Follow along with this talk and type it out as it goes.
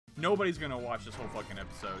Nobody's gonna watch this whole fucking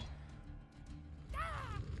episode.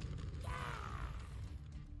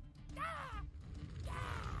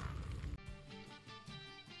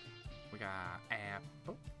 We got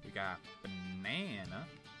apple. We got banana.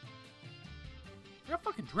 We got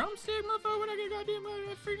fucking drumstick, motherfucker. When I get goddamn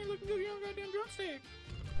freaking looking good, goddamn drumstick.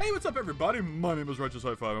 Hey, what's up, everybody? My name is Righteous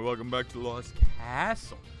Hi5, and welcome back to the Lost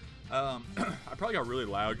Castle. I probably got really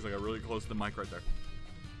loud because I got really close to the mic right there.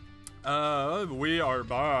 We are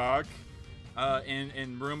back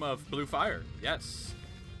in Room of Blue Fire. Yes.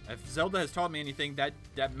 If Zelda has taught me anything, that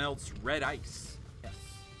melts red ice. Yes.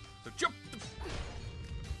 So jump.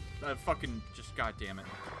 Fucking just goddamn it.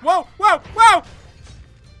 Whoa! Whoa! Whoa!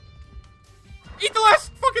 Eat the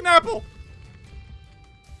last fucking apple.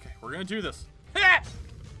 Okay, we're gonna do this. Okay.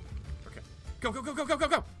 Go, go, go, go, go, go,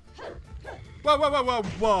 go. Whoa, whoa, whoa, whoa,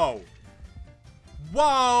 whoa.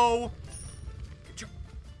 Whoa.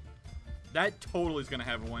 That totally is going to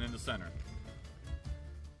have one in the center.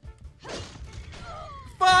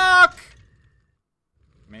 Fuck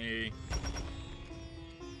me.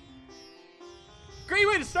 Great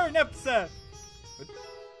way to start an episode.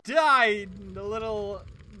 Died. The little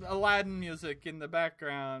Aladdin music in the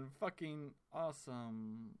background. Fucking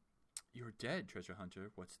awesome. You're dead, treasure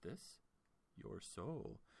hunter. What's this? Your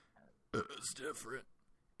soul. It's different.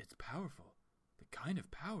 It's powerful. The kind of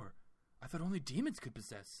power I thought only demons could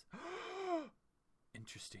possess.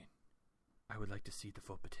 Interesting. I would like to see the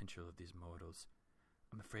full potential of these mortals.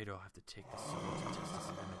 I'm afraid I'll have to take the soul to test its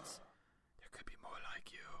limits. There could be more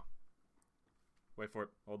like you. Wait for it.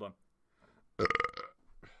 Hold on.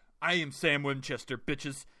 I am Sam Winchester,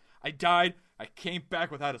 bitches. I died. I came back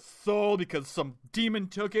without a soul because some demon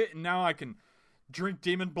took it, and now I can drink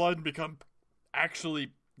demon blood and become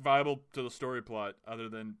actually viable to the story plot, other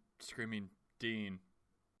than screaming Dean.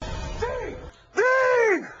 Dean!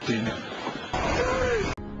 Dean! Dean! Dean!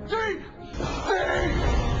 Dean!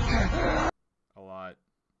 A lot.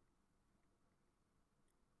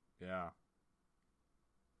 Yeah.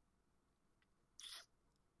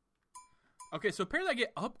 Okay, so apparently I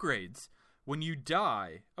get upgrades when you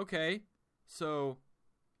die. Okay, so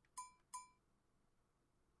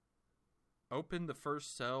open the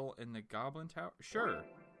first cell in the Goblin Tower? Sure.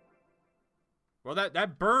 Well,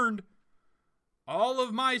 that burned all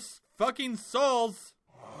of my fucking souls.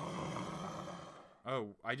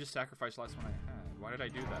 Oh, I just sacrificed the last one I had. Why did I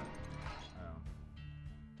do that?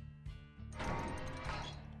 Oh.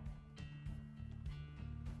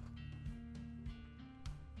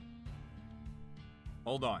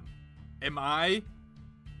 Hold on. Am I a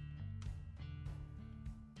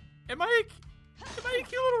cute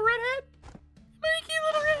little redhead? Am I a cute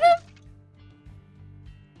little redhead?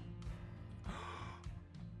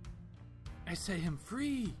 I set him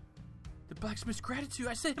free. The blacksmith's gratitude.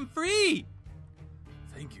 I set him free.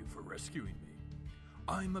 Thank you for rescuing me.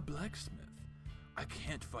 I'm a blacksmith. I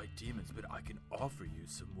can't fight demons, but I can offer you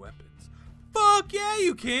some weapons. Fuck yeah,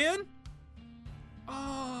 you can.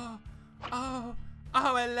 Oh,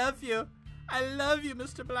 I love you. I love you,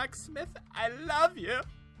 Mr. Blacksmith. I love you.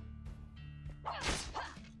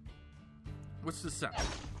 What's the sound?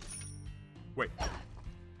 Wait.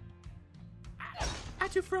 I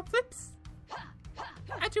do front flips.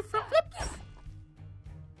 I do front flips.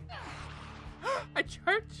 I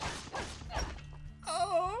charge.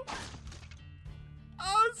 Oh.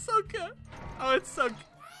 Oh, it's so good. Oh, it's so good.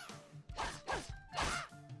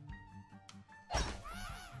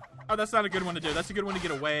 Oh, that's not a good one to do. That's a good one to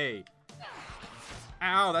get away.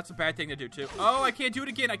 Ow, that's a bad thing to do, too. Oh, I can't do it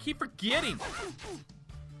again. I keep forgetting.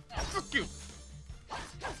 Fuck you.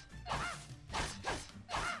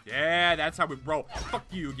 Yeah, that's how we roll. Fuck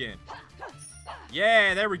you again.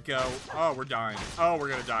 Yeah, there we go. Oh, we're dying. Oh, we're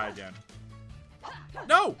gonna die again.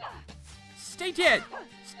 No! Stay dead!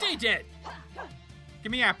 Stay dead!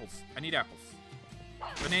 Give me apples. I need apples.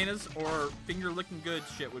 Bananas or finger-licking good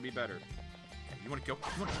shit would be better. Okay, you wanna go?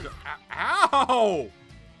 You wanna go? Ow!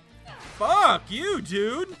 Fuck you,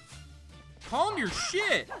 dude! Calm your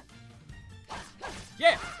shit!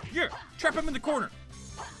 Yeah! Yeah! Trap him in the corner!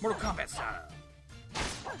 Mortal Kombat style!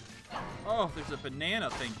 Oh, there's a banana,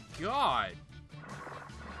 thank God!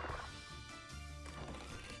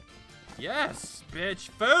 Yes, bitch!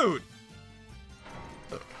 Food!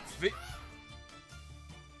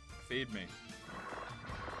 Feed me.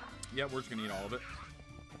 Yeah, we're just gonna eat all of it.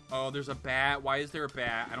 Oh, there's a bat. Why is there a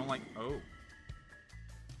bat? I don't like... Oh.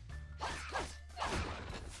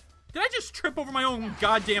 Did I just trip over my own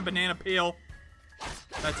goddamn banana peel?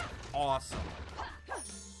 That's awesome.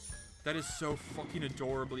 That is so fucking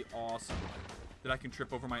adorably awesome that I can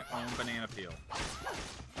trip over my own banana peel.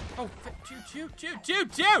 Oh, dude.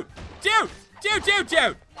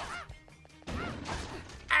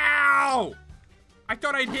 Ow! I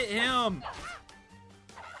thought I'd hit him.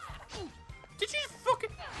 Did you fucking...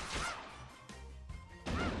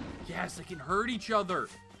 Yes, they can hurt each other.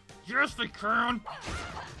 Yes, they can.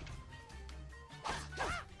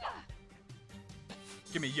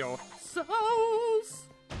 Give me your souls.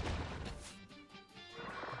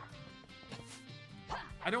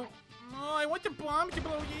 I don't... Oh, I want the bomb to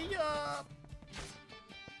blow you up.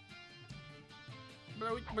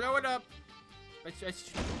 Blow it up.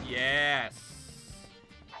 Yes.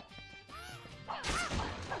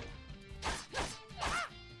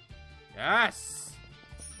 Yes.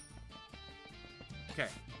 Okay.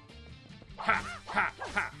 Ha, ha,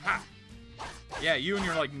 ha, ha. Yeah, you and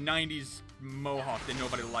your, like, 90s mohawk that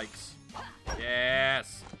nobody likes.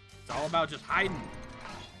 Yes. It's all about just hiding.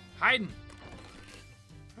 Hiding.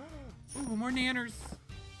 Ooh, more nanners.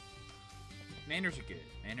 Nanners are good.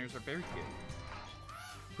 Nanners are very good.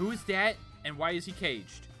 Who is that, and why is he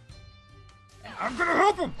caged? And I'm gonna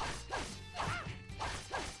help him!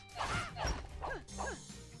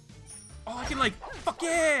 Oh, I can, like, fuck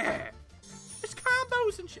yeah! There's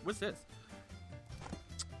combos and shit. What's this?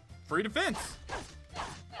 Free defense.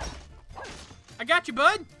 I got you,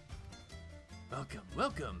 bud. Welcome,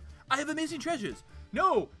 welcome. I have amazing treasures.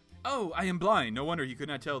 No! Oh, I am blind. No wonder he could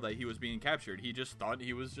not tell that he was being captured. He just thought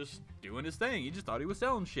he was just doing his thing. He just thought he was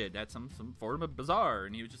selling shit at some form of bazaar.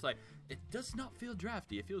 And he was just like, it does not feel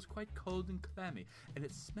drafty. It feels quite cold and clammy. And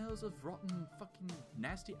it smells of rotten, fucking,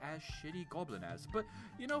 nasty-ass, shitty goblin-ass. But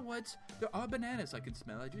you know what? There are bananas I can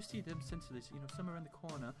smell. I do see them senseless, you know, somewhere around the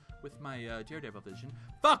corner with my daredevil vision.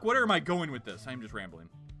 Fuck, where am I going with this? I'm just rambling.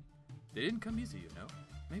 They didn't come easy, you know.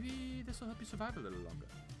 Maybe this will help you survive a little longer.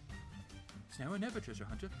 It's now or never, treasure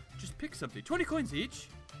hunter. Just pick something. 20 coins each?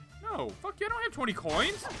 No, fuck you, I don't have 20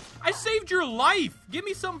 coins. I saved your life. Give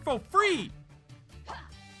me something for free.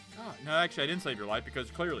 God, no, actually, I didn't save your life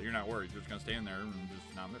because clearly you're not worried. You're just going to stand there and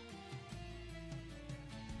just not move.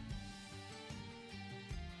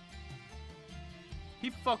 He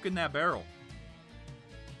fucking that barrel.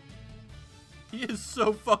 He is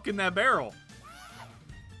so fucking that barrel.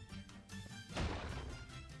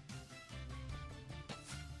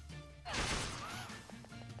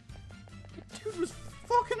 Dude was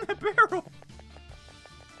fucking that barrel.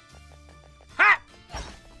 Ha!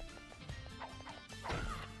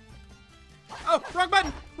 Oh, wrong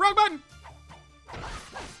button! Wrong button!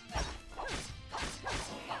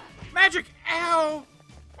 Magic! Ow!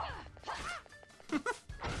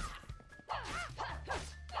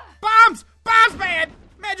 Bombs! Bombs bad!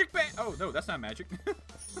 Magic bad! Oh, no, that's not magic.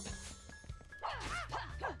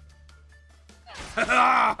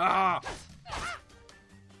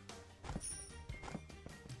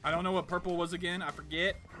 I don't know what purple was again. I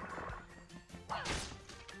forget.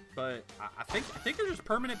 But I think they're just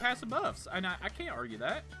permanent passive buffs. And I can't argue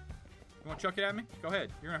that. You want to chuck it at me? Go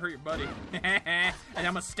ahead. You're going to hurt your buddy. And I'm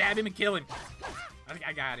going to stab him and kill him. I think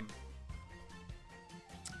I got him.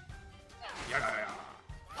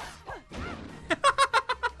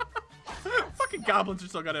 Fucking goblins are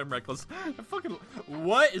so goddamn reckless. Fucking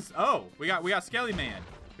what is? Oh, we got Skelly Man.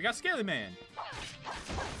 We got Skelly Man.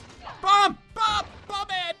 Bomb! Bomb! Bomb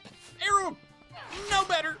man! Arrow! No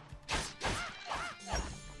better!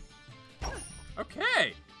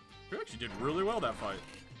 Okay. We actually did really well that fight.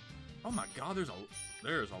 Oh my god, there's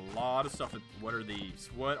a lot of stuff. What are these?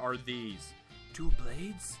 What are these? Two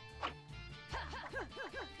blades?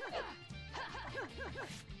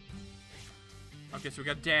 Okay, so we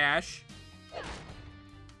got dash.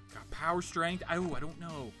 Got power strength. Oh, I don't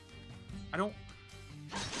know.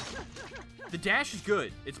 The dash is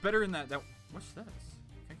good. It's better in that. What's this?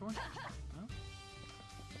 Can't go in? No?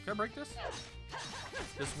 Can I break this?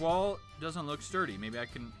 This wall doesn't look sturdy. Maybe I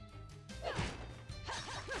can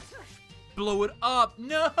blow it up.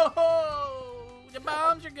 No! The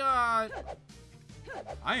bombs are gone.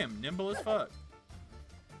 I am nimble as fuck.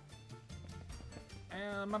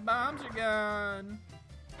 And my bombs are gone.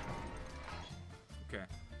 Okay.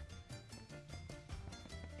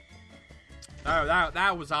 Oh,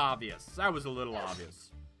 that was obvious. That was a little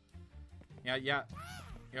obvious. Yeah. You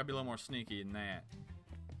gotta be a little more sneaky than that.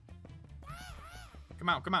 Come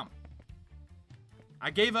on, come on.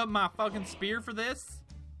 I gave up my fucking spear for this?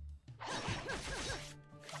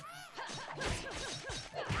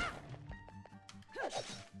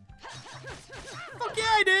 Fuck yeah,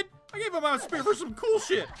 I did! I gave up my spear for some cool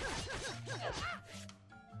shit.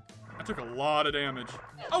 I took a lot of damage.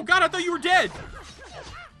 Oh god, I thought you were dead!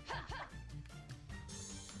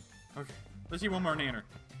 Okay, let's see one more nanner.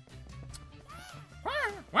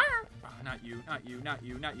 Oh, not you, not you, not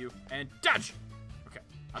you, not you. And dodge! Okay,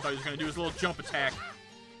 I thought he was gonna do his little jump attack.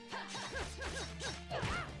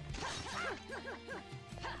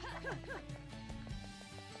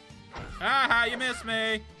 Haha, you missed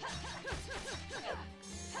me.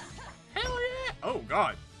 Hell yeah. Oh,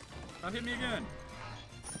 God. Don't hit me again.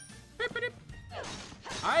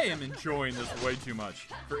 I am enjoying this way too much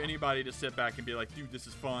for anybody to sit back and be like, dude, this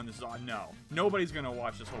is fun. This is on. No. Nobody's going to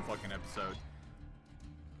watch this whole fucking episode.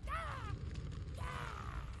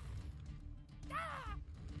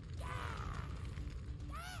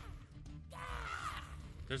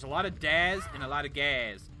 There's a lot of Daz and a lot of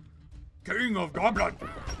Gaz. King of Goblin.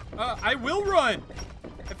 I will run.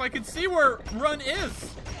 If I can see where run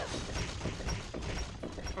is.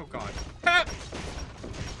 Oh, God. Ha!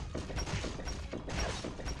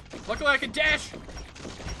 Luckily I can dash.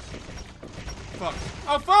 Fuck.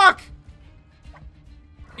 Oh, fuck!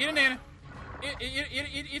 Eat a nana.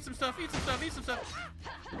 Eat some stuff. Eat some stuff. Eat some stuff.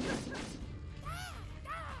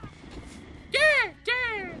 Yeah!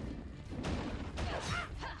 Yeah!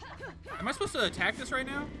 Am I supposed to attack this right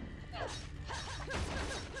now?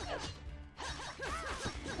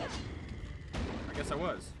 I guess I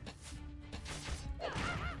was. Get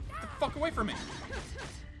the fuck away from me.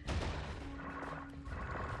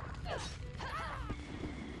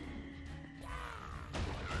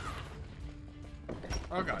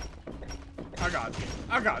 Oh, God. Oh, God.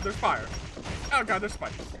 Oh, God, there's fire. Oh, God, there's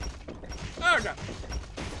spikes. Oh, God.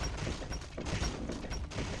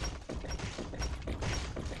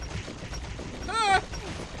 Ah!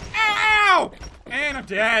 Ow! And I'm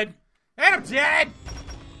dead. And I'm dead!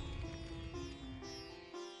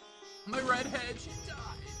 My redhead, she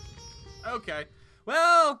died. Okay.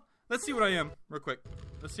 Well, let's see what I am, real quick.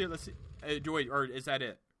 Let's see. Wait, or is that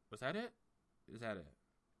it? Was that it? Is that it?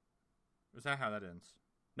 Is that how that ends?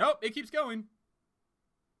 Nope, it keeps going.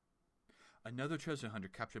 Another treasure hunter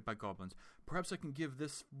captured by goblins. Perhaps I can give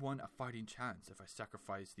this one a fighting chance if I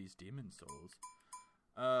sacrifice these demon souls.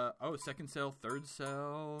 Oh, second cell, third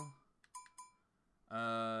cell.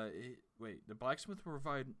 Wait, the blacksmith will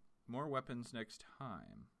provide more weapons next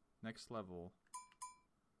time. Next level.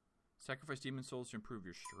 Sacrifice demon souls to improve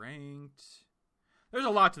your strength. There's a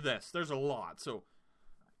lot to this. There's a lot. So,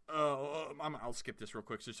 I'll skip this real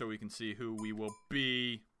quick just so we can see who we will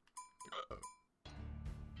be.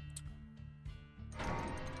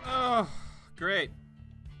 Oh, great.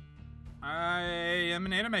 I am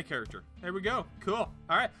an anime character. There we go. Cool. All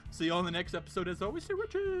right. See you all in the next episode. As always, stay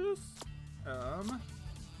riches.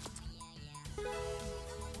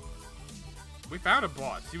 We found a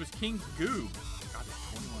boss. He was King Goob. God,